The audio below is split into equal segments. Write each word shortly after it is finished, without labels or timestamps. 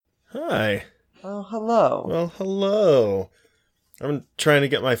Hi. Oh, hello. Well, hello. I'm trying to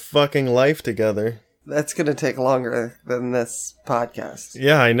get my fucking life together. That's going to take longer than this podcast.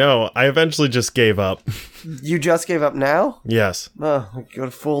 Yeah, I know. I eventually just gave up. You just gave up now? Yes. Oh, you could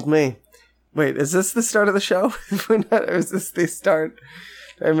have fooled me. Wait, is this the start of the show? Or is this the start?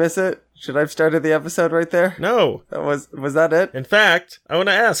 Did I miss it? Should I have started the episode right there? No. Was that it? In fact, I want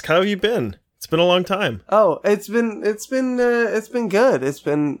to ask, how have you been? It's been a long time. Oh, it's been good. It's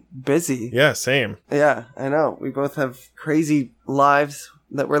been busy. Yeah, same. Yeah, I know. We both have crazy lives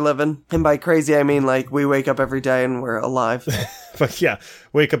that we're living. And by crazy, I mean like we wake up every day and we're alive. But yeah,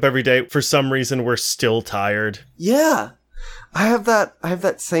 wake up every day. For some reason, we're still tired. Yeah. I have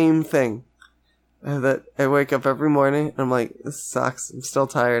that same thing. I wake up every morning and I'm like, this sucks. I'm still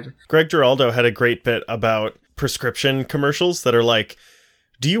tired. Greg Giraldo had a great bit about prescription commercials that are like,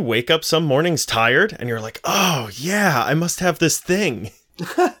 do you wake up some mornings tired? And you're like, oh, yeah, I must have this thing.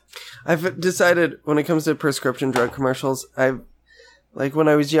 I've decided when it comes to prescription drug commercials, like when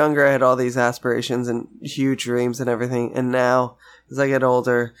I was younger, I had all these aspirations and huge dreams and everything. And now, as I get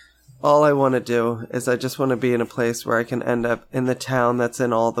older, all I want to do is I just want to be in a place where I can end up in the town that's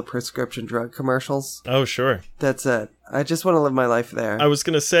in all the prescription drug commercials. Oh, sure. That's it. I just want to live my life there. I was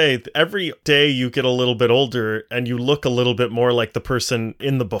going to say, every day you get a little bit older and you look a little bit more like the person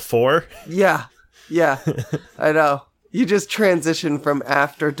in the before. Yeah. I know. You just transition from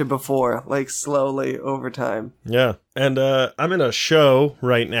after to before, like slowly over time. Yeah. And I'm in a show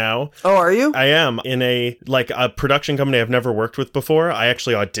right now. Oh, are you? I am in a production company I've never worked with before. I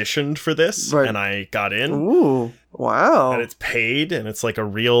actually auditioned for this and I got in. Ooh, wow. And it's paid and it's like a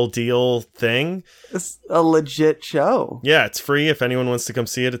real deal thing. It's a legit show. Yeah, it's free if anyone wants to come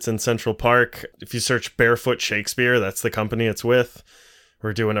see it. It's in Central Park. If you search Barefoot Shakespeare, that's the company it's with.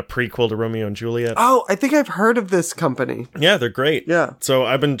 We're doing a prequel to Romeo and Juliet. Oh, I think I've heard of this company. Yeah, they're great. Yeah. So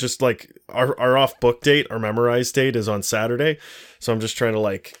I've been just like, our off-book date, our memorized date is on Saturday. So I'm just trying to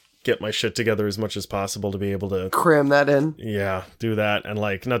like get my shit together as much as possible to be able to cram that in. Yeah, do that. And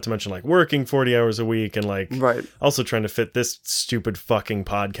like, not to mention like working 40 hours a week and like also trying to fit this stupid fucking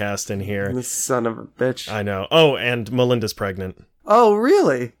podcast in here. This son of a bitch. I know. Oh, and Melinda's pregnant. Oh,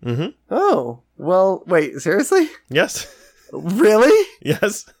 really? Mm-hmm. Oh, well, wait, seriously? Yes. Really?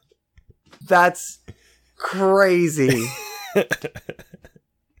 Yes. That's crazy.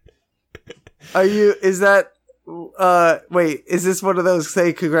 Is this one of those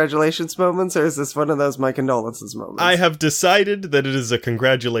say congratulations moments or is this one of those my condolences moments? I have decided that it is a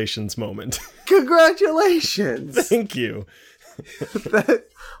congratulations moment. Congratulations. Thank you.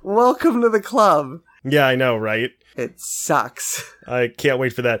 Welcome to the club. Yeah, I know, right? It sucks. I can't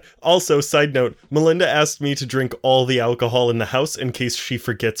wait for that. Also, side note, Melinda asked me to drink all the alcohol in the house in case she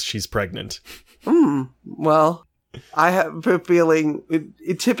forgets she's pregnant. Well, I have a feeling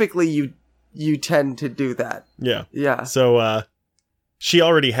typically you tend to do that. Yeah. Yeah. So, she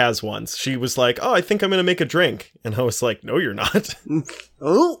already has one. She was like, oh, I think I'm going to make a drink. And I was like, no, you're not.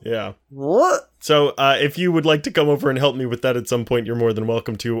 Oh? Yeah. What? So, if you would like to come over and help me with that at some point, you're more than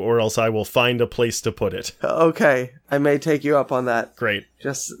welcome to, or else I will find a place to put it. Okay. I may take you up on that. Great.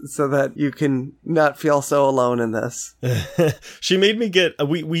 Just so that you can not feel so alone in this. She made me get,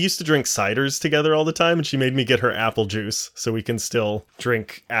 we used to drink ciders together all the time, and she made me get her apple juice, so we can still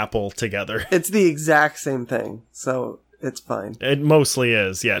drink apple together. It's the exact same thing, so it's fine. It mostly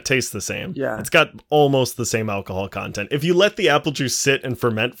is. Yeah, it tastes the same. Yeah. It's got almost the same alcohol content. If you let the apple juice sit and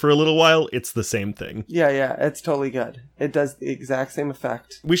ferment for a little while, it's the same thing. Yeah, it's totally good. It does the exact same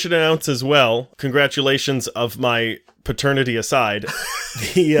effect. We should announce as well, congratulations of my paternity aside,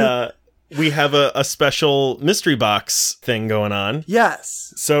 we have a special mystery box thing going on.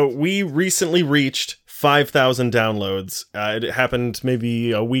 Yes. So we recently reached 5,000 downloads. It happened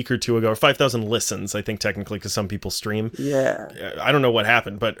maybe a week or two ago, or 5,000 listens, I think technically, because some people stream. Yeah. I don't know what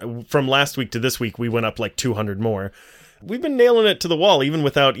happened, but from last week to this week, we went up like 200 more. We've been nailing it to the wall, even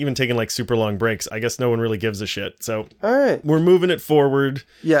without even taking like super long breaks. I guess no one really gives a shit. So all right, we're moving it forward.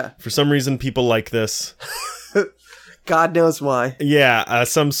 Yeah. For some reason, people like this. God knows why. Yeah,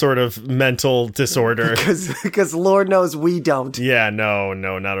 some sort of mental disorder. Because Lord knows we don't. Yeah, no,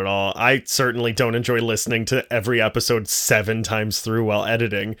 not at all. I certainly don't enjoy listening to every episode 7 times through while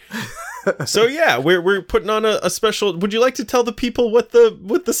editing. So yeah, we're putting on a special. Would you like to tell the people what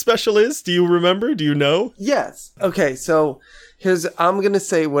the special is? Do you remember? Do you know? Yes. Okay, so I'm going to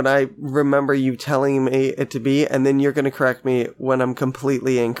say what I remember you telling me it to be, and then you're going to correct me when I'm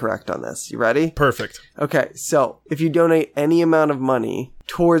completely incorrect on this. You ready? Perfect. Okay, so if you donate any amount of money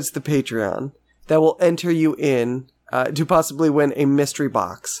towards the Patreon, that will enter you in to possibly win a mystery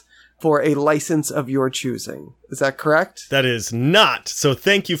box for a license of your choosing. Is that correct? That is not. So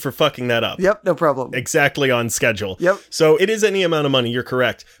thank you for fucking that up. Yep, no problem. Exactly on schedule. Yep. So it is any amount of money, you're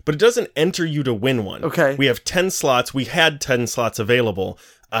correct, but it doesn't enter you to win one. Okay. We have 10 slots. We had 10 slots available.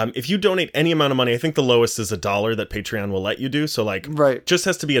 If you donate any amount of money, I think the lowest is $1 that Patreon will let you do. So like, right. just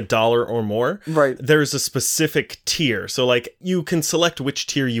has to be $1 or more. Right. There's a specific tier. So like, you can select which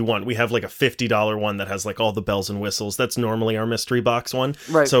tier you want. We have like a $50 one that has like all the bells and whistles. That's normally our mystery box one.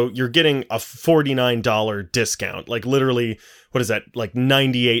 Right. So you're getting a $49 discount. Like literally, what is that? Like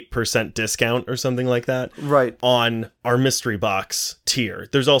 98% discount or something like that. Right. On our mystery box tier.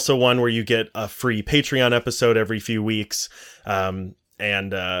 There's also one where you get a free Patreon episode every few weeks.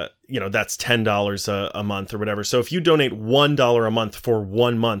 And that's $10 a month or whatever. So if you donate $1 a month for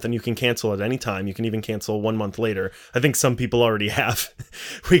 1 month, and you can cancel at any time, you can even cancel 1 month later. I think some people already have.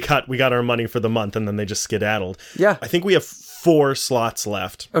 We got our money for the month, and then they just skedaddled. Yeah. I think we have 4 slots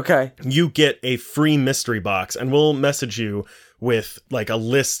left. Okay. You get a free mystery box, and we'll message you with like a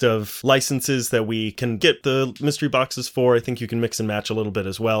list of licenses that we can get the mystery boxes for. I think you can mix and match a little bit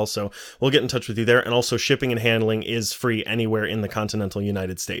as well. So we'll get in touch with you there. And also shipping and handling is free anywhere in the continental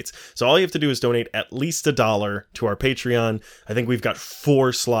United States. So all you have to do is donate at least $1 to our Patreon. I think we've got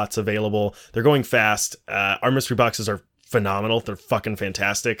 4 slots available. They're going fast. Our mystery boxes are phenomenal. They're fucking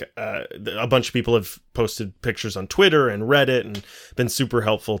fantastic. A bunch of people have posted pictures on Twitter and Reddit and been super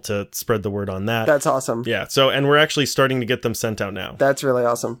helpful to spread the word on that. That's awesome. Yeah. So, and we're actually starting to get them sent out now. That's really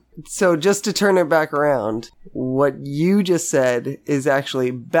awesome. So just to turn it back around, what you just said is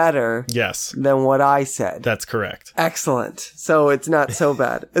actually better Yes. than what I said. That's correct. Excellent. So it's not so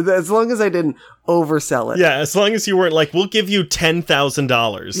bad. As long as I didn't oversell it. Yeah. As long as you weren't like, we'll give you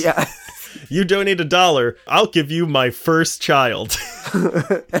 $10,000. Yeah. You donate $1, I'll give you my first child.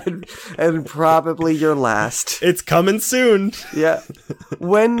 and probably your last. It's coming soon. Yeah.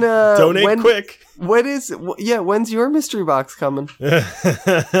 When donate quick. When's your mystery box coming?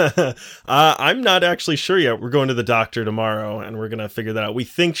 I'm not actually sure yet. We're going to the doctor tomorrow, and we're gonna figure that out. We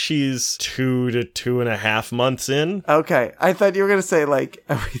think she's 2 to 2.5 months in. Okay, I thought you were gonna say like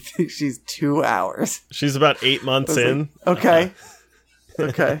we think she's 2 hours. She's about 8 months in. Like, okay.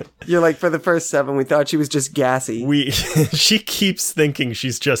 Okay. You're like, for the first 7, we thought she was just gassy. She keeps thinking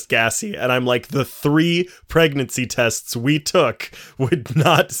she's just gassy. And I'm like, the 3 pregnancy tests we took would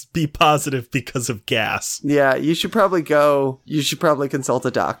not be positive because of gas. Yeah, you should probably consult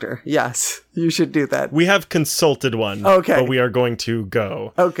a doctor. Yes, you should do that. We have consulted one. Okay. But we are going to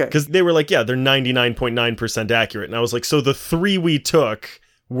go. Okay. Because they were like, yeah, they're 99.9% accurate. And I was like, so the 3 we took,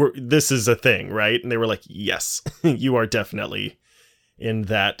 this is a thing, right? And they were like, yes, you are definitely in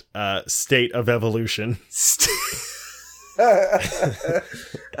that state of evolution.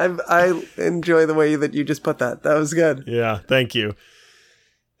 I enjoy the way that you just put that. That was good. Yeah, thank you.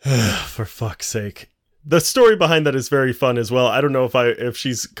 For fuck's sake. The story behind that is very fun as well. I don't know if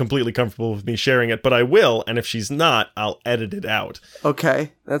she's completely comfortable with me sharing it, but I will, and if she's not, I'll edit it out.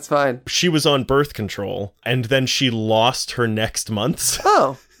 Okay, that's fine. She was on birth control, and then she lost her next months.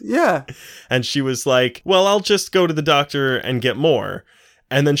 Oh, yeah. And she was like, well, I'll just go to the doctor and get more.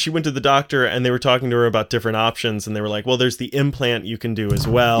 And then she went to the doctor, and they were talking to her about different options, and they were like, well, there's the implant you can do as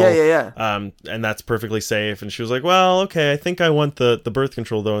well. Yeah. And that's perfectly safe. And she was like, well, okay, I think I want the birth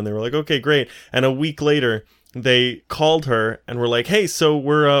control, though. And they were like, okay, great. And a week later, they called her and were like, hey, so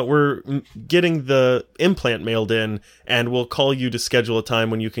we're getting the implant mailed in, and we'll call you to schedule a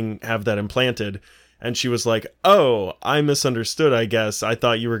time when you can have that implanted. And she was like, oh, I misunderstood, I guess. I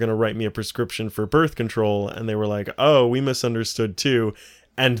thought you were going to write me a prescription for birth control. And they were like, oh, we misunderstood too.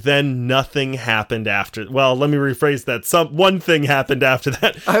 And then nothing happened after. Well, let me rephrase that. One thing happened after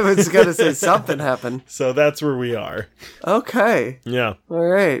that. I was going to say something happened. So that's where we are. Okay. Yeah. All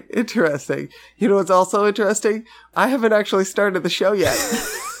right. Interesting. You know what's also interesting? I haven't actually started the show yet.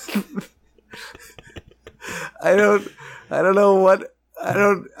 I don't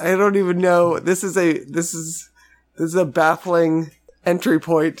even know. This is a baffling entry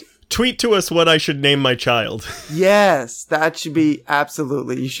point. Tweet to us what I should name my child. Yes, that should be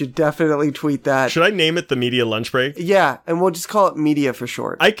absolutely. You should definitely tweet that. Should I name it the Media Lunch Break? Yeah, and we'll just call it Media for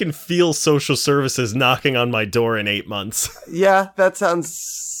short. I can feel social services knocking on my door in 8 months. Yeah, that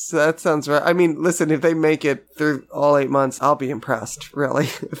sounds right. I mean, listen, if they make it through all 8 months, I'll be impressed, really.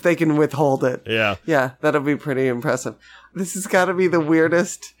 If they can withhold it. Yeah. Yeah, that'll be pretty impressive. This has got to be the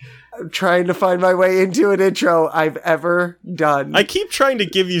weirdest trying to find my way into an intro I've ever done. I keep trying to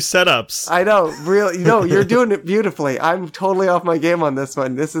give you setups. I know, really. No, you're doing it beautifully. I'm totally off my game on this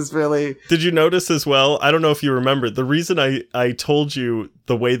one. This is really... Did you notice as well? I don't know if you remember. The reason I told you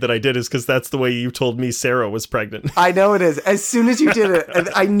the way that I did is because that's the way you told me Sarah was pregnant. I know it is. As soon as you did it,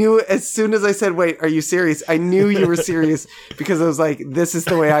 I knew knew as soon as I said, wait, are you serious? I knew you were serious because I was like, this is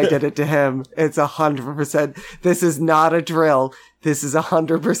the way I did it to him. It's 100%. This is not a drill. This is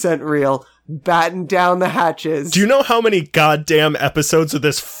 100% real. Batten down the hatches. Do you know how many goddamn episodes of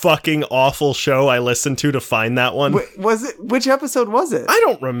this fucking awful show I listened to find that one? Which episode was it? I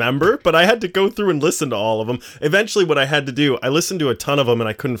don't remember, but I had to go through and listen to all of them. Eventually, what I had to do, I listened to a ton of them and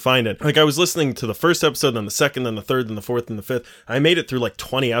I couldn't find it. Like, I was listening to the first episode, then the second, then the third, then the fourth, and the fifth. I made it through like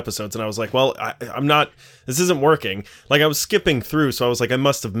 20 episodes and I was like, well, I'm not, this isn't working. Like, I was skipping through, so I was like, I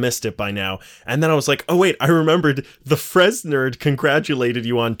must have missed it by now. And then I was like, oh wait, I remembered the Fresnerd congratulated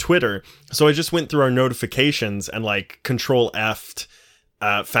you on Twitter. So I just went through our notifications and like Control F'd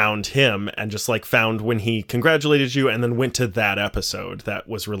found him and just like found when he congratulated you and then went to that episode that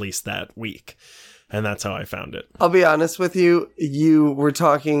was released that week. And that's how I found it. I'll be honest with you. You were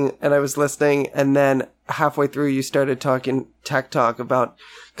talking and I was listening, and then halfway through you started talking tech talk about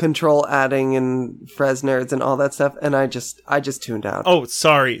control adding and Fresnerds and all that stuff, and I just tuned out. Oh,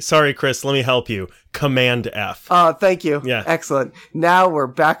 sorry, Chris. Let me help you. Command F. Thank you. Yeah. Excellent. Now we're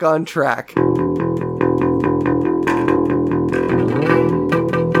back on track.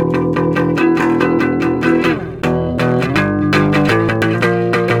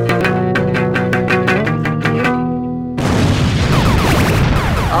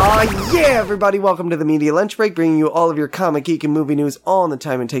 Yeah, everybody, welcome to the Media Lunch Break, bringing you all of your comic, geek, and movie news all in the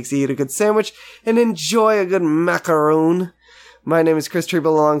time it takes to eat a good sandwich and enjoy a good macaroon. My name is Chris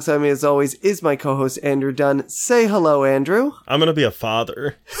Treble. Alongside me, as always, is my co-host, Andrew Dunn. Say hello, Andrew. I'm gonna be a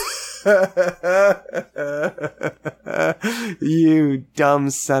father. You dumb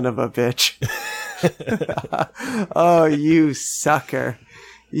son of a bitch. Oh, you sucker.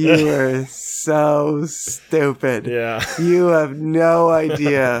 You are so stupid. Yeah. You have no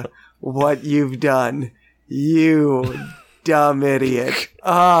idea what you've done. You dumb idiot.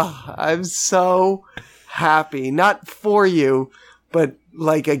 I'm so happy. Not for you, but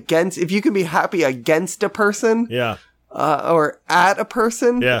like against, if you can be happy against a person. Yeah. Or at a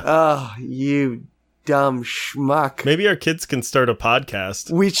person. Yeah. Oh, you dumb schmuck. Maybe our kids can start a podcast.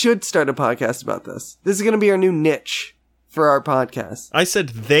 We should start a podcast about this. This is going to be our new niche for our podcast. I said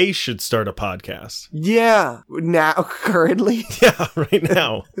they should start a podcast. Yeah. Now, currently. Yeah, right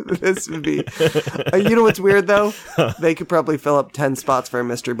now. This would be... you know what's weird, though? They could probably fill up 10 spots for a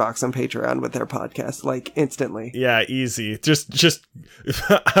mystery box on Patreon with their podcast, like, instantly. Yeah, easy. Just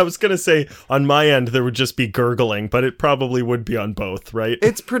I was going to say, on my end, there would just be gurgling, but it probably would be on both, right?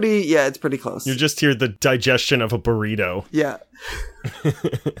 It's pretty close. You just hear the digestion of a burrito. Yeah.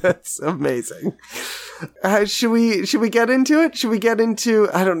 That's amazing. Should we get into it? Should we get into...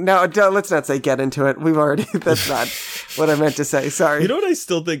 I don't know. Let's not say get into it. We've already... That's not what I meant to say. Sorry. You know what I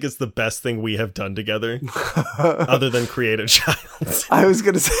still think is the best thing we have done together? Other than create a child. I was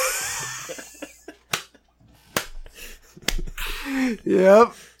going to say...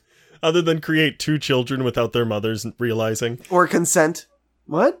 Yep. Other than create two children without their mothers realizing. Or consent.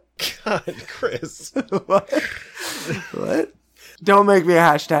 What? God, Chris. What? Don't make me a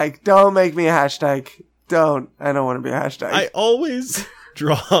hashtag. Don't make me a hashtag. Don't. I don't want to be a hashtag. I always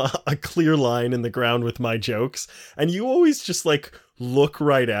draw a clear line in the ground with my jokes, and you always just like look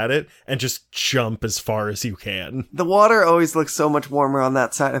right at it and just jump as far as you can. The water always looks so much warmer on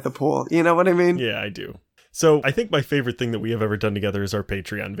that side of the pool. You know what I mean? Yeah, I do. So I think my favorite thing that we have ever done together is our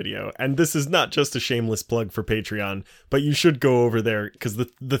Patreon video. And this is not just a shameless plug for Patreon, but you should go over there because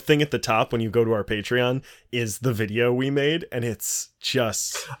the thing at the top when you go to our Patreon is the video we made. And it's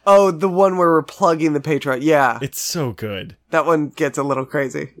just... Oh, the one where we're plugging the Patreon. Yeah. It's so good. That one gets a little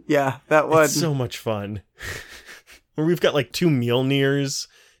crazy. Yeah, that one. It's so much fun. We've got like 2 Mjolnirs.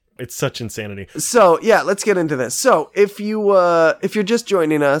 It's such insanity. So, yeah, let's get into this. So, if you're just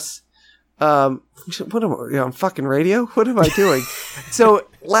joining us... what am I, on fucking radio? What am I doing? So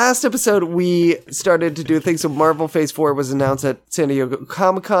last episode we started to do things. So Marvel Phase 4 was announced at San Diego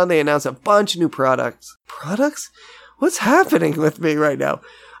Comic-Con. They announced a bunch of new products. Products? What's happening with me right now?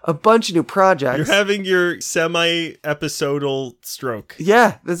 A bunch of new projects. You're having your semi-episodal stroke.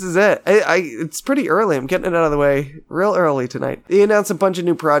 Yeah, this is it. It's pretty early. I'm getting it out of the way real early tonight. They announced a bunch of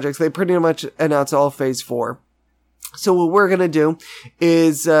new projects. They pretty much announced all Phase 4. So what we're going to do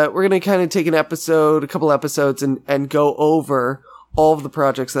is we're going to kind of take a couple episodes and go over all of the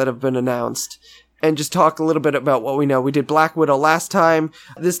projects that have been announced and just talk a little bit about what we know. We did Black Widow last time.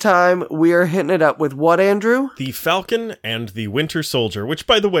 This time we are hitting it up with what, Andrew? The Falcon and the Winter Soldier, which,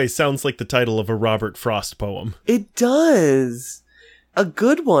 by the way, sounds like the title of a Robert Frost poem. It does. A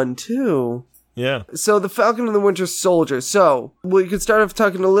good one, too. Yeah. So the Falcon and the Winter Soldier. So we could start off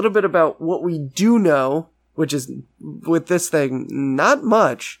talking a little bit about what we do know which is, with this thing, not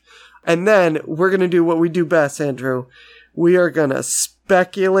much. And then we're going to do what we do best, Andrew. We are going to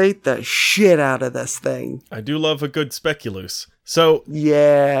speculate the shit out of this thing. I do love a good speculous. So,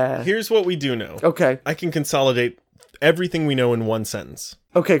 yeah. Here's what we do know. Okay. I can consolidate everything we know in one sentence.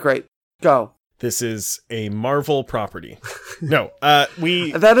 Okay, great. Go. This is a Marvel property. No,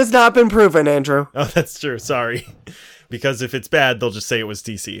 we... That has not been proven, Andrew. Oh, that's true. Sorry. Because if it's bad, they'll just say it was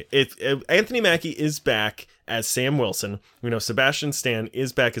DC. Anthony Mackie is back as Sam Wilson. We know Sebastian Stan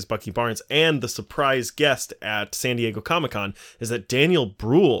is back as Bucky Barnes. And the surprise guest at San Diego Comic-Con is that Daniel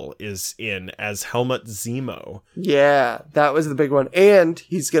Bruhl is in as Helmut Zemo. Yeah, that was the big one. And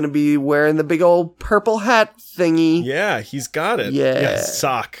he's going to be wearing the big old purple hat thingy. Yeah, he's got it. Yeah.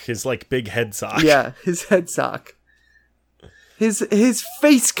 Sock. His, big head sock. Yeah, his head sock. His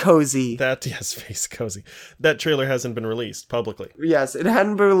face cozy. Face cozy. That trailer hasn't been released publicly. Yes, it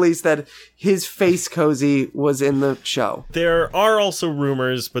hadn't been released that his face cozy was in the show. There are also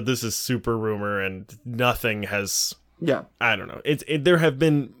rumors, but this is super rumor and nothing has... Yeah. I don't know. There have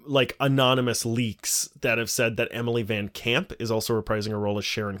been, anonymous leaks that have said that Emily Van Camp is also reprising her role as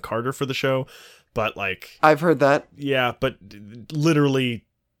Sharon Carter for the show, but, I've heard that. Yeah, but literally...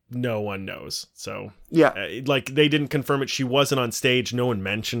 no one knows. So, yeah. They didn't confirm it. She wasn't on stage. No one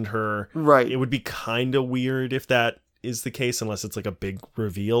mentioned her. Right. It would be kind of weird if that is the case, unless it's a big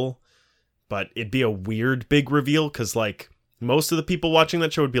reveal. But it'd be a weird big reveal because, most of the people watching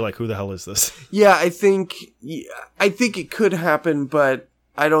that show would be like, who the hell is this? Yeah, I think it could happen, but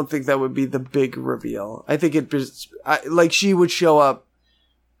I don't think that would be the big reveal. I think she would show up.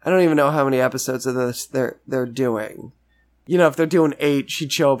 I don't even know how many episodes of this they're doing. If they're doing 8,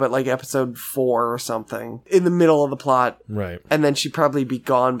 she'd show up at episode 4 or something in the middle of the plot. Right. And then she'd probably be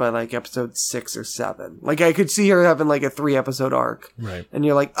gone by episode 6 or 7. I could see her having a 3-episode arc. Right. And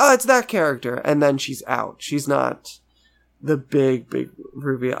you're like, oh, it's that character. And then she's out. She's not the big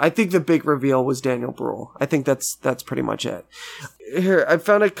reveal. I think the big reveal was Daniel Bruhl. I think that's pretty much it. Here, I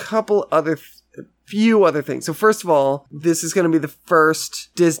found a couple few other things. So first of all, this is going to be the first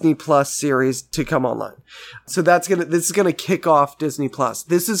Disney Plus series to come online. So this is going to kick off Disney Plus.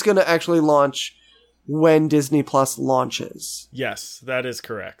 This is going to actually launch when Disney Plus launches. Yes, that is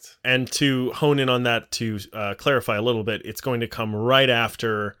correct. And to hone in on that, to clarify a little bit, it's going to come right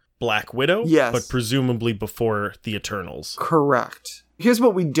after Black Widow, yes, but presumably before the Eternals. Correct. Here's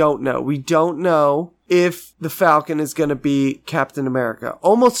what we don't know. We don't know if the Falcon is going to be Captain America.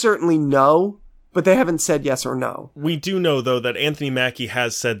 Almost certainly no. But they haven't said yes or no. We do know, though, that Anthony Mackie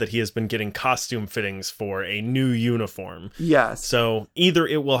has said that he has been getting costume fittings for a new uniform. Yes. So either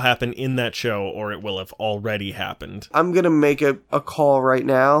it will happen in that show or it will have already happened. I'm going to make a call right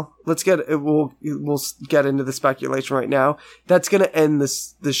now. We'll get into the speculation right now. That's going to end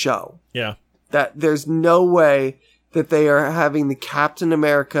the show. Yeah. That there's no way that they are having the Captain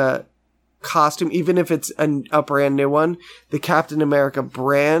America costume, even if it's a brand new one, the Captain America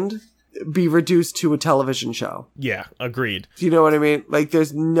brand be reduced to a television show. Yeah, agreed. Do you know what I mean?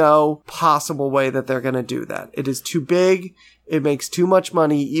 There's no possible way that they're going to do that. It is too big. It makes too much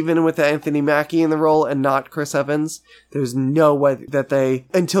money, even with Anthony Mackie in the role and not Chris Evans. There's no way that they,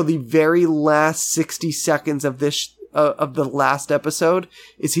 until the very last 60 seconds of the last episode,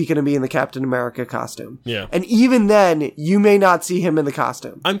 is he going to be in the Captain America costume. Yeah. And even then, you may not see him in the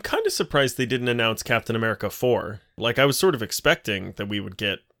costume. I'm kind of surprised they didn't announce Captain America 4. I was sort of expecting that we would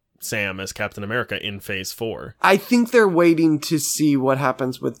get Sam as Captain America in Phase 4. I think they're waiting to see what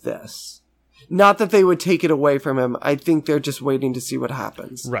happens with this. Not that they would take it away from him. I think they're just waiting to see what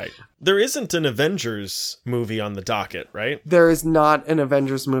happens. Right. There isn't an Avengers movie on the docket, right? There is not an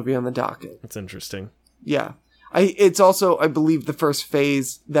Avengers movie on the docket. That's interesting. Yeah. It's also, I believe, the first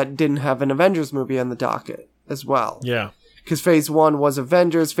phase that didn't have an Avengers movie on the docket as well. Yeah. Because Phase 1 was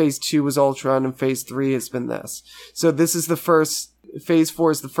Avengers, Phase 2 was Ultron, and Phase 3 has been this. So this is the first... Phase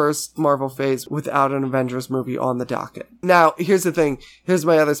 4 is the first Marvel phase without an Avengers movie on the docket. Now, here's the thing. Here's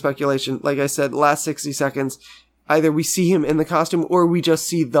my other speculation. Like I said, last 60 seconds, either we see him in the costume or we just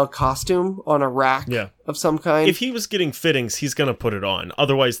see the costume on a rack of some kind. If he was getting fittings, he's going to put it on.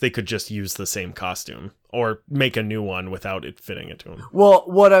 Otherwise, they could just use the same costume or make a new one without it fitting it to him. Well,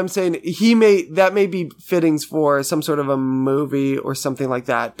 what I'm saying, that may be fittings for some sort of a movie or something like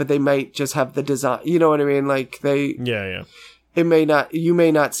that, but they might just have the design. You know what I mean? Yeah. You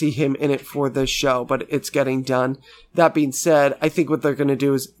may not see him in it for the show, but it's getting done. That being said, I think what they're going to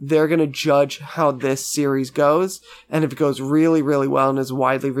do is they're going to judge how this series goes. And if it goes really, really well and is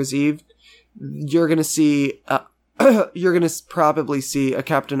widely received, you're going to see, you're going to probably see a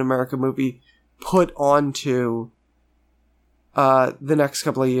Captain America movie put onto the next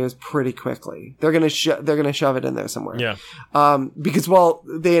couple of years pretty quickly. They're gonna shove it in there somewhere. Yeah. Because while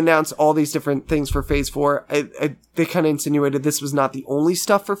they announced all these different things for Phase 4, they kind of insinuated this was not the only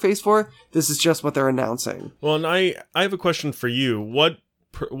stuff for Phase 4. This is just what they're announcing. Well, and I have a question for you. What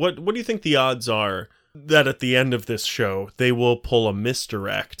do you think the odds are that at the end of this show they will pull a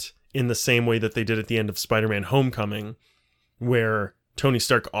misdirect in the same way that they did at the end of Spider-Man Homecoming, where Tony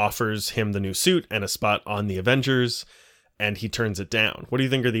Stark offers him the new suit and a spot on the Avengers, and he turns it down? What do you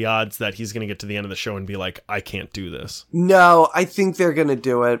think are the odds that he's going to get to the end of the show and be like, I can't do this? No, I think they're going to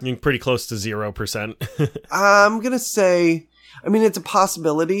do it. You're pretty close to 0%. I'm going to say, I mean, it's a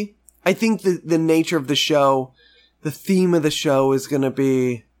possibility. I think the nature of the show, the theme of the show is going to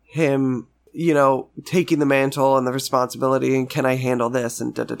be him, you know, taking the mantle and the responsibility, and can I handle this,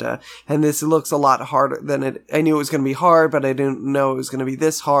 and da-da-da. And this looks a lot harder than it. I knew it was going to be hard, but I didn't know it was going to be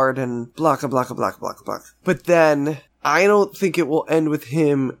this hard, and blah, blah, blah, blah, blah, blah. But then I don't think it will end with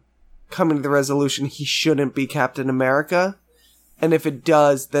him coming to the resolution he shouldn't be Captain America. And if it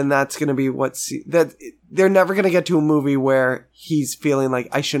does, then that's going to be that they're never going to get to a movie where he's feeling like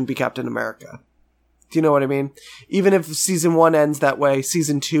I shouldn't be Captain America. Do you know what I mean? Even if season 1 ends that way,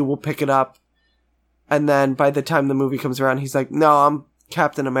 season 2 will pick it up. And then by the time the movie comes around, he's like, no, I'm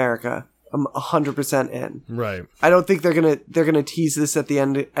Captain America. I'm 100% in. Right. I don't think they're gonna tease this at the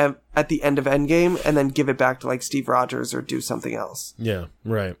end of Endgame and then give it back to like Steve Rogers or do something else. Yeah,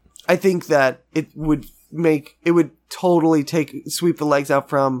 right. I think that it would totally sweep the legs out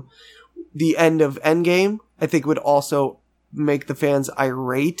from the end of Endgame. I think it would also make the fans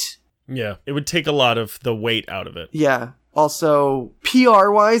irate. Yeah, it would take a lot of the weight out of it. Yeah. Also,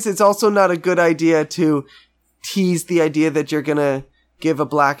 PR-wise, it's also not a good idea to tease the idea that you're gonna give a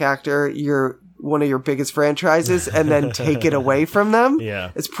black actor one of your biggest franchises and then take it away from them.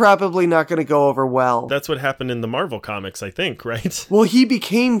 Yeah. It's probably not going to go over well. That's what happened in the Marvel comics, I think, right? Well, he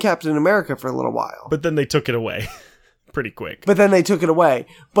became Captain America for a little while. But then they took it away pretty quick.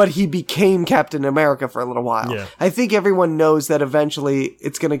 But he became Captain America for a little while. Yeah. I think everyone knows that eventually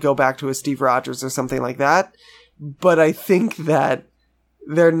it's going to go back to a Steve Rogers or something like that. But I think that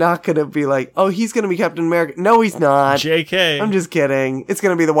they're not going to be like, oh, he's going to be Captain America. No, he's not. JK. I'm just kidding. It's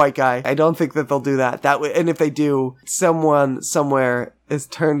going to be the white guy. I don't think that they'll do that. And if they do, someone somewhere is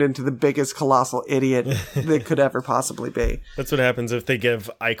turned into the biggest colossal idiot that could ever possibly be. That's what happens if they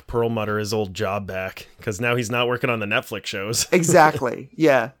give Ike Perlmutter his old job back, because now he's not working on the Netflix shows. Exactly.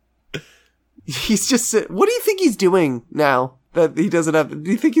 Yeah. He's just... What do you think he's doing now that he doesn't have...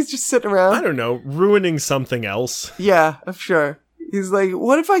 Do you think he's just sitting around? I don't know. Ruining something else. Yeah, I'm sure. He's like,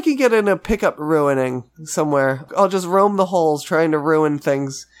 what if I can get in a pickup ruining somewhere? I'll just roam the halls trying to ruin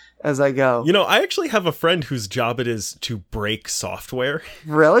things as I go. You know, I actually have a friend whose job it is to break software.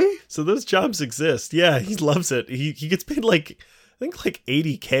 Really? So those jobs exist. Yeah, he loves it. He gets paid like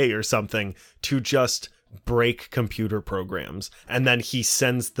 $80K or something to just break computer programs. And then he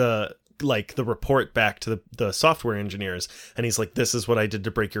sends the report back to the software engineers, and he's like, this is what I did to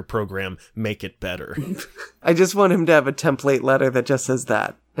break your program, make it better. I just want him to have a template letter that just says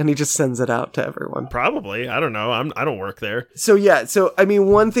that, and he just sends it out to everyone. Probably. I don't know. I don't work there. So yeah, I mean,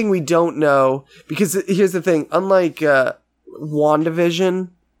 one thing we don't know, because here's the thing, unlike WandaVision,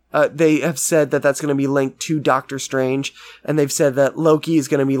 they have said that that's going to be linked to Doctor Strange, and they've said that Loki is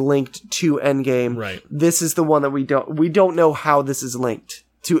going to be linked to Endgame. Right. This is the one that we don't know how this is linked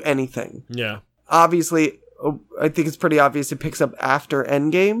to anything. Yeah. Obviously, I think it's pretty obvious it picks up after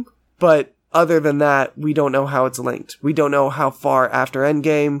Endgame, but other than that, we don't know how it's linked. We don't know how far after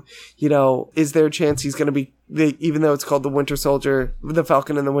Endgame, you know, is there a chance he's going to be, even though it's called the Winter Soldier, the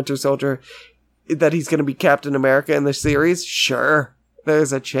Falcon and the Winter Soldier, that he's going to be Captain America in the series? Sure.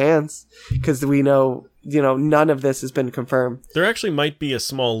 There's a chance, because we know, you know, none of this has been confirmed. There actually might be a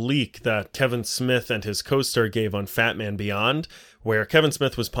small leak that Kevin Smith and his co-star gave on Fat Man Beyond, where Kevin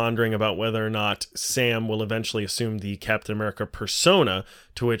Smith was pondering about whether or not Sam will eventually assume the Captain America persona,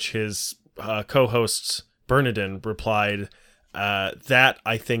 to which his co-hosts Bernardin replied, that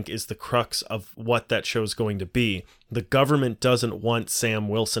I think is the crux of what that show's going to be. The government doesn't want Sam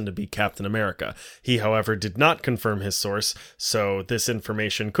Wilson to be Captain America. He, however, did not confirm his source, so this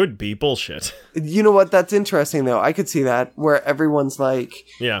information could be bullshit. You know what? That's interesting, though. I could see that, where everyone's like,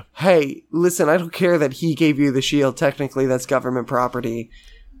 yeah, hey, listen, I don't care that he gave you the shield. Technically, that's government property.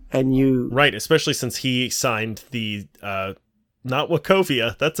 And you... Right, especially since he signed the, not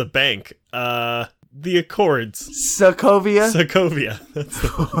Wachovia, that's a bank, the Accords. Sokovia? Sokovia. That's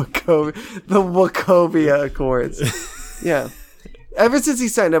the Wachovia Accords. Yeah. Ever since he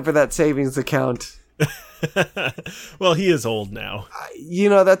signed up for that savings account. Well, he is old now. You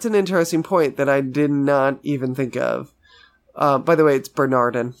know, that's an interesting point that I did not even think of. By the way, it's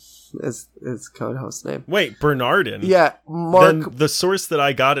Bernardin is co-host name. Wait, Bernardin? Yeah, Mark. Then the source that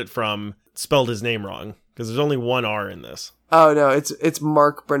I got it from spelled his name wrong, because there's only one R in this. Oh no, it's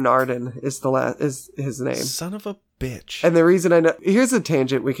Mark Bernardin is his name. Son of a bitch. And the reason I know, here's a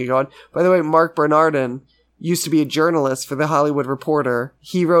tangent we could go on. By the way, Mark Bernardin used to be a journalist for The Hollywood Reporter.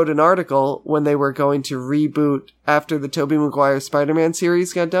 He wrote an article when they were going to reboot after the Tobey Maguire Spider-Man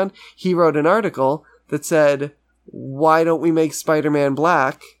series got done. He wrote an article that said, why don't we make Spider-Man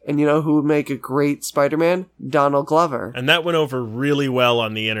black? And you know who would make a great Spider-Man? Donald Glover. And that went over really well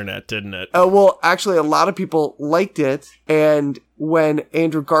on the internet, didn't it? Oh, well, actually, a lot of people liked it. And when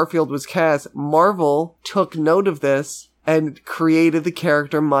Andrew Garfield was cast, Marvel took note of this and created the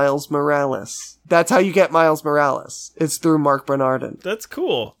character Miles Morales. That's how you get Miles Morales. It's through Mark Bernardin. That's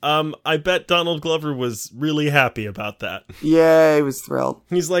cool. I bet Donald Glover was really happy about that. Yeah, he was thrilled.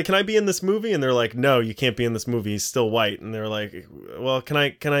 He's like, can I be in this movie? And they're like, no, you can't be in this movie. He's still white. And they're like, well, can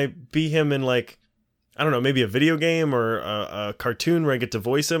I be him in, like, I don't know, maybe a video game or a cartoon where I get to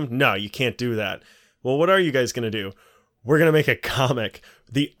voice him? No, you can't do that. Well, what are you guys going to do? We're going to make a comic,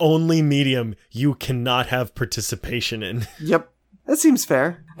 the only medium you cannot have participation in. Yep. That seems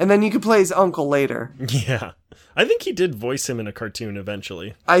fair. And then you could play his uncle later. Yeah. I think he did voice him in a cartoon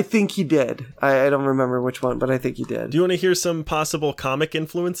eventually. I think he did. I don't remember which one, but I think he did. Do you want to hear some possible comic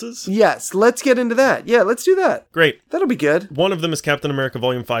influences? Yes, let's get into that. Yeah, let's do that. Great. That'll be good. One of them is Captain America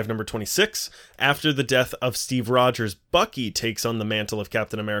Volume 5, number 26. After the death of Steve Rogers, Bucky takes on the mantle of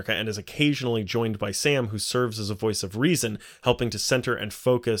Captain America and is occasionally joined by Sam, who serves as a voice of reason, helping to center and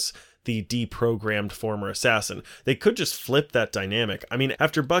focus the deprogrammed former assassin. They could just flip that dynamic. I mean,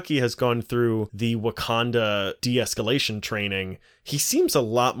 after Bucky has gone through the Wakanda de-escalation training, he seems a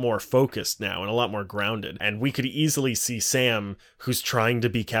lot more focused now and a lot more grounded. And we could easily see Sam, who's trying to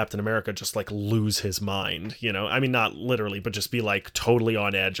be Captain America, just like lose his mind, you know? I mean, not literally, but just be like totally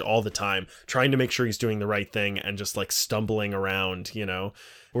on edge all the time, trying to make sure he's doing the right thing and just like stumbling around, you know?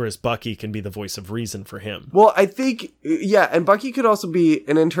 Whereas Bucky can be the voice of reason for him. Well, I think, yeah, and Bucky could also be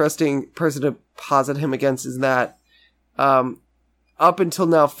an interesting person to posit him against, is that up until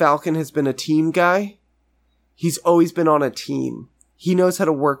now, Falcon has been a team guy. He's always been on a team. He knows how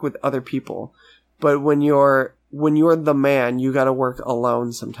to work with other people. But when you're the man, you got to work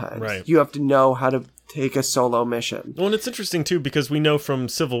alone sometimes. Right. You have to know how to take a solo mission. Well, and it's interesting, too, because we know from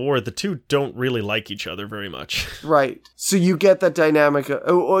Civil War, the two don't really like each other very much. Right. So you get that dynamic.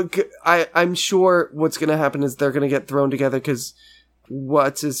 I'm sure what's going to happen is they're going to get thrown together because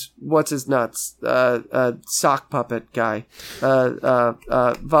what's his nuts? Sock puppet guy.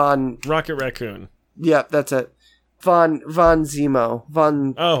 Von... Rocket Raccoon. Yeah, that's it. Von Zemo.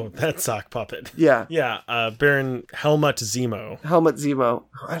 Oh, that sock puppet. Yeah. Yeah, Baron Helmut Zemo. Helmut Zemo.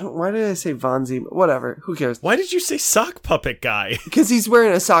 Why did I say Von Zemo? Whatever. Who cares? Why did you say sock puppet guy? Because he's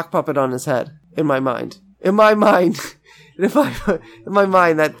wearing a sock puppet on his head, in my mind. In my mind,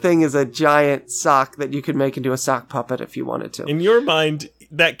 that thing is a giant sock that you could make into a sock puppet if you wanted to. In your mind,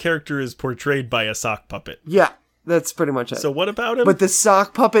 that character is portrayed by a sock puppet. Yeah. That's pretty much it. So what about him? But the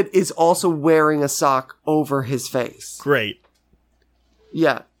sock puppet is also wearing a sock over his face. Great.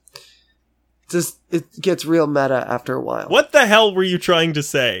 Yeah. It gets real meta after a while. What the hell were you trying to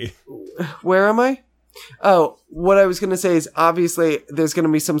say? Where am I? Oh, what I was going to say is obviously there's going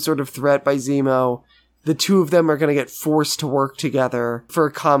to be some sort of threat by Zemo. The two of them are going to get forced to work together for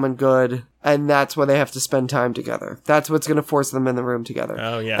a common good. And that's why they have to spend time together. That's what's going to force them in the room together.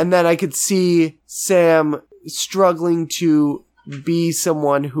 Oh, yeah. And then I could see Sam struggling to be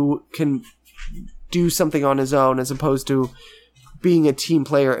someone who can do something on his own as opposed to being a team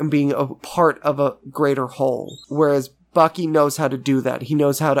player and being a part of a greater whole. Whereas Bucky knows how to do that. He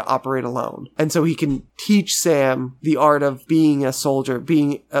knows how to operate alone. And so he can teach Sam the art of being a soldier,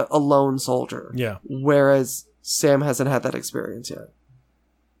 being a lone soldier. Yeah. Whereas Sam hasn't had that experience yet.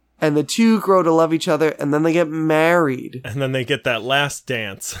 And the two grow to love each other, and then they get married. And then they get that last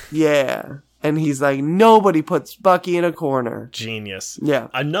dance. Yeah. And he's like, nobody puts Bucky in a corner. Genius. Yeah.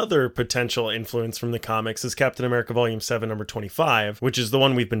 Another potential influence from the comics is Captain America Volume 7, number 25, which is the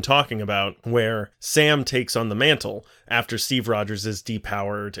one we've been talking about, where Sam takes on the mantle after Steve Rogers is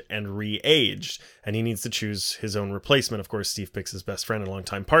depowered and re-aged, and he needs to choose his own replacement. Of course, Steve picks his best friend and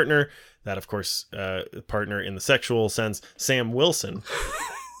longtime partner, that, of course, partner in the sexual sense, Sam Wilson,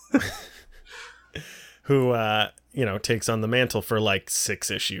 who, takes on the mantle for like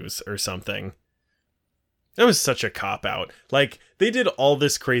 6 issues or something. That was such a cop-out. Like, they did all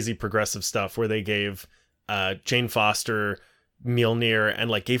this crazy progressive stuff where they gave Jane Foster Mjolnir and,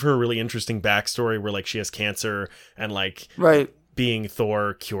 like, gave her a really interesting backstory where, like, she has cancer and, like... Right. being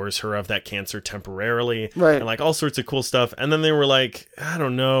Thor cures her of that cancer temporarily. Right. And like all sorts of cool stuff. And then they were like, I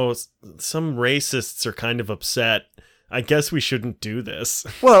don't know, some racists are kind of upset. I guess we shouldn't do this.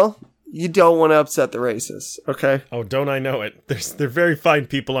 Well, you don't want to upset the racists, okay? Oh, don't I know it? They're very fine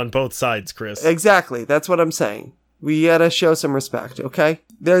people on both sides, Chris. Exactly. That's what I'm saying. We gotta show some respect, okay?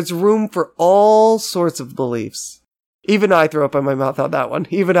 There's room for all sorts of beliefs. Even I threw up in my mouth on that one.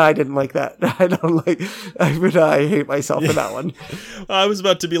 Even I didn't like that. Even I hate myself for that one. I was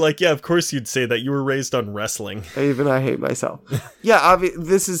about to be like, yeah, of course you'd say that. You were raised on wrestling. Even I hate myself. Yeah,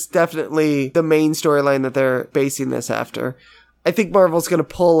 this is definitely the main storyline that they're basing this after. I think Marvel's going to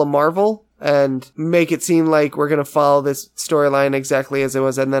pull a Marvel and make it seem like we're going to follow this storyline exactly as it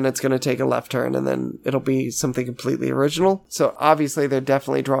was, and then it's going to take a left turn, and then it'll be something completely original. So obviously they're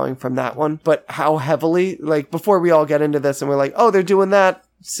definitely drawing from that one. But how heavily, like before we all get into this and we're like, oh, they're doing that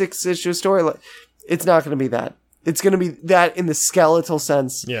 6-issue storyline. It's not going to be that. It's going to be that in the skeletal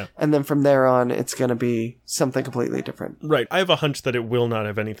sense. Yeah. And then from there on, it's going to be something completely different. Right. I have a hunch that it will not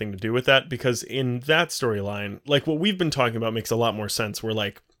have anything to do with that, because in that storyline, like what we've been talking about makes a lot more sense. We're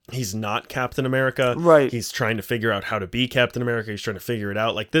like, he's not Captain America. Right. He's trying to figure out how to be Captain America. He's trying to figure it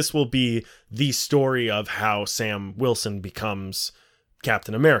out. Like, this will be the story of how Sam Wilson becomes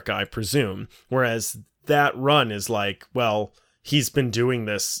Captain America, I presume. Whereas that run is like, well, he's been doing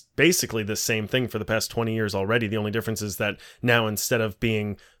this, basically the same thing for the past 20 years already. The only difference is that now, instead of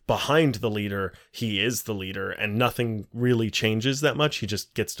being behind the leader, he is the leader, and nothing really changes that much. He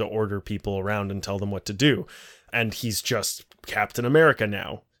just gets to order people around and tell them what to do. And he's just Captain America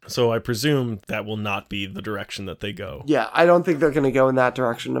now. So I presume that will not be the direction that they go. Yeah, I don't think they're going to go in that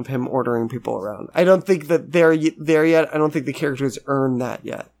direction of him ordering people around. I don't think that they're there yet. I don't think the characters earn that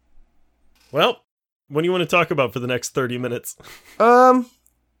yet. Well, what do you want to talk about for the next 30 minutes? Good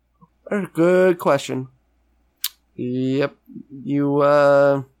question. Yep.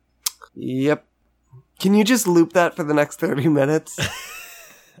 Yep. Can you just loop that for the next 30 minutes?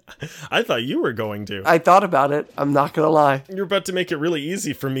 I thought you were going to. I thought about it. I'm not going to lie. You're about to make it really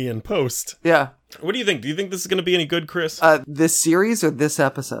easy for me in post. Yeah. What do you think? Do you think this is going to be any good, Chris? This series or this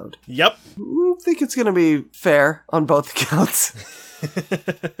episode? Yep. I think it's going to be fair on both accounts.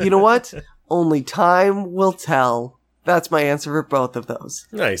 You know what? Only time will tell. That's my answer for both of those.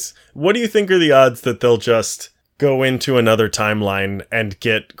 Nice. What do you think are the odds that they'll just go into another timeline and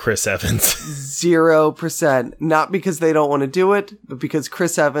get Chris Evans? 0%. Not because they don't want to do it, but because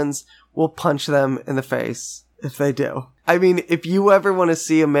Chris Evans will punch them in the face if they do. I mean, if you ever want to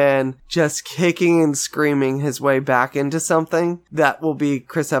see a man just kicking and screaming his way back into something, that will be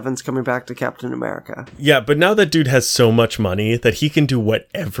Chris Evans coming back to Captain America. Yeah, but now that dude has so much money that he can do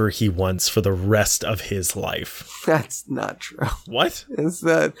whatever he wants for the rest of his life. That's not true. What? Is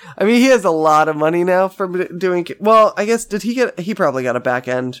that? I mean, he has a lot of money now for doing. Well, I guess he probably got a back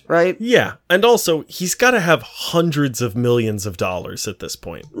end, right? Yeah, and also he's got to have hundreds of millions of dollars at this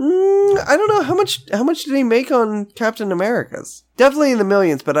point. I don't know how much did he make on Captain America's? Definitely in the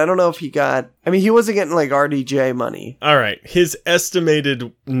millions, but I don't know if he got. I mean, he wasn't getting like RDJ money. All right, his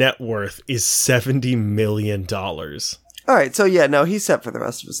estimated net worth is $70 million. All right, so yeah, no, he's set for the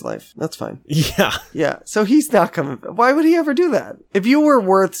rest of his life. That's fine. Yeah. Yeah, so he's not coming. Why would he ever do that? If you were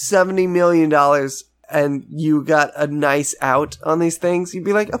worth $70 million and you got a nice out on these things, you'd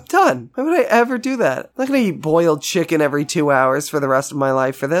be like, I'm done. Why would I ever do that? I'm not going to eat boiled chicken every 2 hours for the rest of my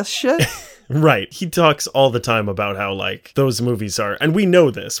life for this shit. Right. He talks all the time about how, like, those movies are, and we know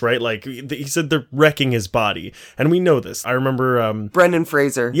this, right? Like, he said they're wrecking his body, and we know this. I remember, Brendan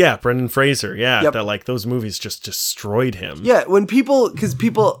Fraser. Yeah, Brendan Fraser, yeah. Yep. That, like, those movies just destroyed him. Yeah,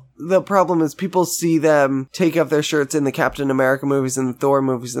 the problem is people see them take off their shirts in the Captain America movies and the Thor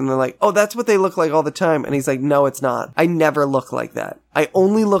movies, and they're like, oh, that's what they look like all the time. And he's like, no, it's not. I never look like that. I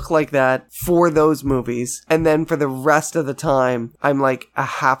only look like that for those movies. And then for the rest of the time, I'm like a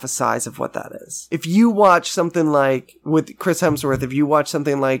half a size of what that is. If you watch something like, with Chris Hemsworth, if you watch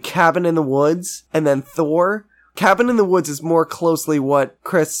something like Cabin in the Woods and then Thor, Cabin in the Woods is more closely what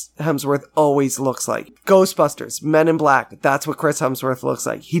Chris Hemsworth always looks like. Ghostbusters, Men in Black, that's what Chris Hemsworth looks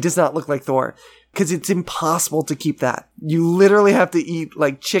like. He does not look like Thor. Because it's impossible to keep that. You literally have to eat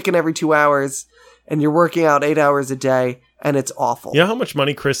like chicken every 2 hours, and you're working out 8 hours a day, and it's awful. You know how much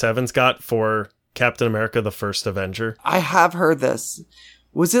money Chris Evans got for Captain America, the First Avenger? I have heard this.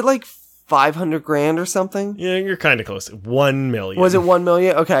 Was it like 500 grand or something. Yeah, you're kind of close. 1 million. Was it 1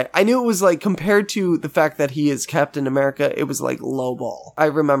 million? Okay. I knew it was like, compared to the fact that he is Captain America, it was like low ball. I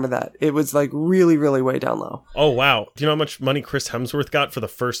remember that. It was like really, really way down low. Oh, wow. Do you know how much money Chris Hemsworth got for the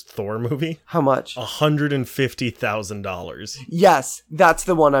first Thor movie? How much? $150,000. Yes, that's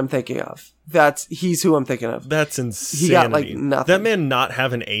the one I'm thinking of. He's who I'm thinking of. That's insanity. He got like nothing. That man not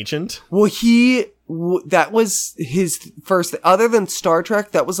have an agent? Well, that was his first, other than Star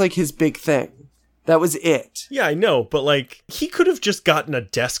Trek, that was like his big thing. That was it. Yeah, I know, but like, he could have just gotten a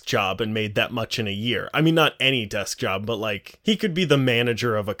desk job and made that much in a year. I mean, not any desk job, but like, he could be the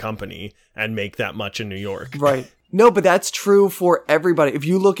manager of a company and make that much in New York. Right. No, but that's true for everybody. If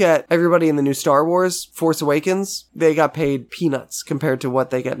you look at everybody in the new Star Wars, Force Awakens, they got paid peanuts compared to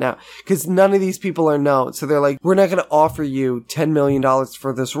what they get now. Because none of these people are known. So they're like, we're not going to offer you $10 million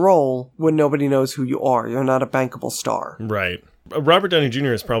for this role when nobody knows who you are. You're not a bankable star. Right. Robert Downey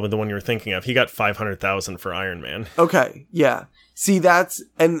Jr. is probably the one you were thinking of. He got $500,000 for Iron Man. Okay, yeah. See,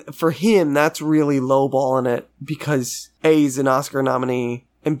 and for him, that's really lowballing it because A, he's an Oscar nominee,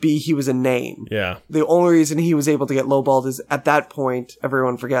 and B, he was a name. Yeah. The only reason he was able to get lowballed is, at that point,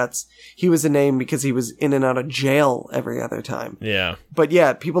 everyone forgets, he was a name because he was in and out of jail every other time. Yeah. But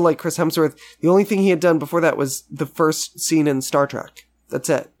yeah, people like Chris Hemsworth, the only thing he had done before that was the first scene in Star Trek. That's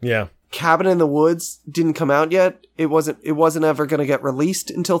it. Yeah. Cabin in the Woods didn't come out yet. It wasn't ever going to get released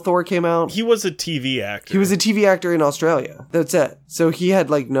until Thor came out. He was a TV actor. He was a TV actor in Australia. That's it. So he had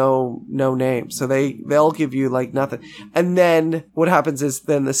like no name. So they'll give you like nothing. And then what happens is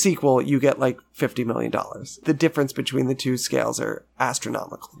then the sequel, you get like $50 million. The difference between the two scales are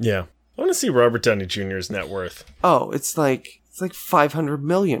astronomical. Yeah. I want to see Robert Downey Jr.'s net worth. Oh, it's like 500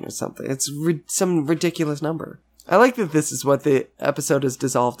 million or something. It's some ridiculous number. I like that this is what the episode is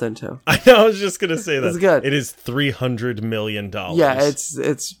dissolved into. I know, I was just going to say that. It's good. It is $300 million. Yeah,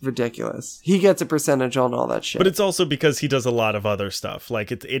 it's ridiculous. He gets a percentage on all that shit. But it's also because he does a lot of other stuff.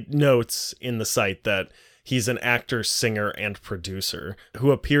 Like, it notes in the site that he's an actor, singer, and producer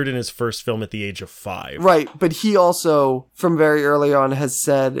who appeared in his first film at the age of 5. Right, but he also, from very early on, has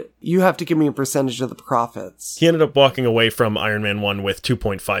said, you have to give me a percentage of the profits. He ended up walking away from Iron Man 1 with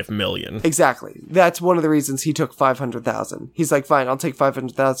 $2.5 million. Exactly. That's one of the reasons he took $500,000. He's like, fine, I'll take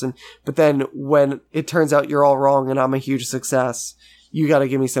 $500,000, but then when it turns out you're all wrong and I'm a huge success, you gotta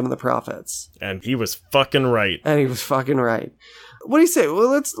give me some of the profits. And he was fucking right. And he was fucking right. What do you say? Well,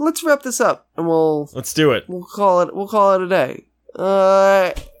 let's wrap this up, and let's do it. We'll call it a day.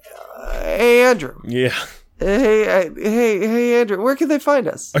 Hey Andrew. Yeah. Hey Andrew. Where can they find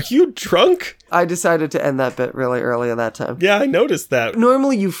us? Are you drunk? I decided to end that bit really early at that time. Yeah, I noticed that.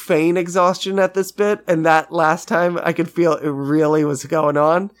 Normally you feign exhaustion at this bit, and that last time I could feel it really was going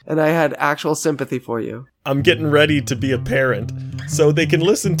on, and I had actual sympathy for you. I'm getting ready to be a parent. So they can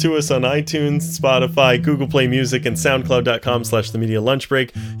listen to us on iTunes, Spotify, Google Play Music, and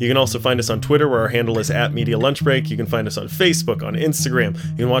SoundCloud.com/TheMediaLunchBreak. You can also find us on Twitter, where our handle is @MediaLunchBreak. You can find us on Facebook, on Instagram.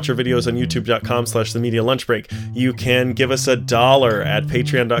 You can watch our videos on YouTube.com/TheMediaLunchBreak. You can give us $1 at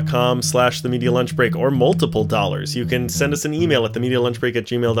Patreon.com/TheMediaLunchBreak, or multiple dollars. You can send us an email at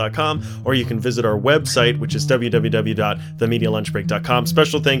TheMediaLunchBreak@gmail.com, or you can visit our website, which is www.TheMediaLunchBreak.com.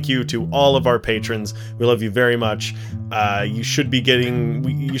 Special thank you to all of our patrons. We love you very much. You should be getting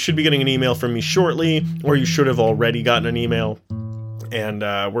an email from me shortly, or you should have already gotten an email, and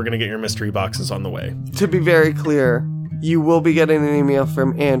we're gonna get your mystery boxes on the way. To be very clear, you will be getting an email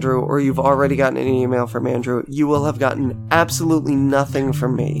from Andrew, or you've already gotten an email from Andrew. You will have gotten absolutely nothing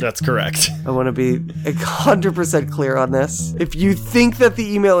from me. That's correct. I want to be 100% clear on this. If you think that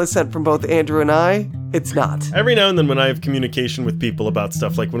the email is sent from both Andrew and I, it's not. Every now and then when I have communication with people about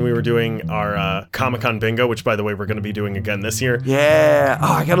stuff, like when we were doing our Comic-Con bingo, which by the way we're going to be doing again this year. Yeah.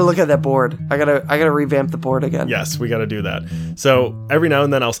 Oh, I got to look at that board. I got to revamp the board again. Yes, we got to do that. So every now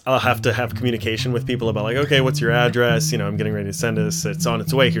and then I'll have to have communication with people about like, okay, what's your address? You know, I'm getting ready to send this. It's on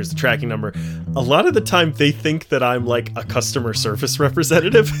its way. Here's the tracking number. A lot of the time they think that I'm like a customer service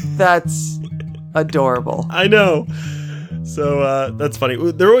representative. That's adorable. I know. So that's funny.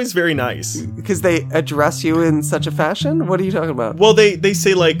 They're always very nice. Because they address you in such a fashion? What are you talking about? Well, they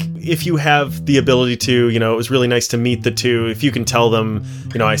say, like, if you have the ability to, you know, it was really nice to meet the two. If you can tell them,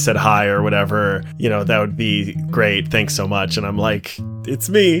 you know, I said hi or whatever, you know, that would be great. Thanks so much. And I'm like, it's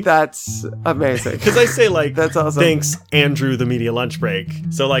me. That's amazing. Because I say, like, that's awesome. Thanks, Andrew, the Media Lunch Break.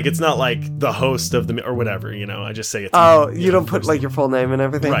 So, like, it's not like the host of the, or whatever, you know, I just say it's Oh, me, you don't put, like, your full name and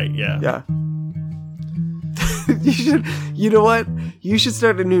everything? Right, yeah. Yeah. You know what? You should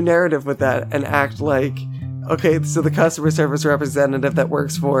start a new narrative with that and act like, Okay, so the customer service representative that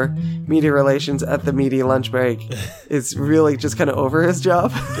works for media relations at the media lunch break is really just kind of over his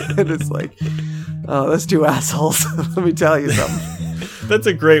job. And it's like, oh, those two assholes. Let me tell you something. That's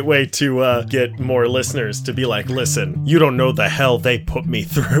a great way to get more listeners to be like, listen, you don't know the hell they put me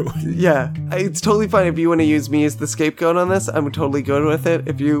through. Yeah, it's totally fine if you want to use me as the scapegoat on this. I'm totally good with it.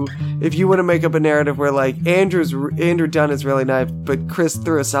 If you want to make up a narrative where like Andrew Dunn is really nice, but Chris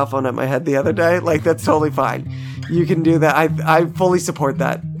threw a cell phone at my head the other day, like that's totally fine. You can do that. I fully support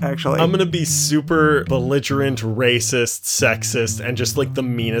that, actually. I'm gonna be super belligerent, racist, sexist, and just like the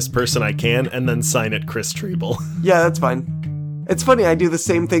meanest person I can, and then sign it Chris Treble. Yeah, that's fine. It's funny, I do the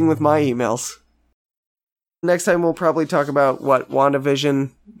same thing with my emails. Next time we'll probably talk about,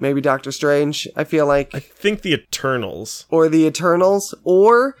 WandaVision, maybe Doctor Strange, I feel like. I think the Eternals. Or the Eternals,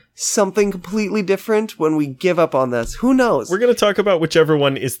 or something completely different when we give up on this. Who knows? We're going to talk about whichever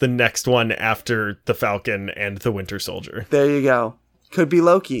one is the next one after the Falcon and the Winter Soldier. There you go. Could be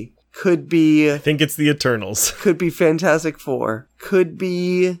Loki. Could be... I think it's the Eternals. Could be Fantastic Four. Could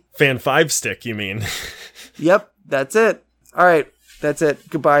be... Fan 5 stick, you mean? Yep, that's it. All right, that's it.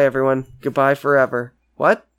 Goodbye, everyone. Goodbye forever. What?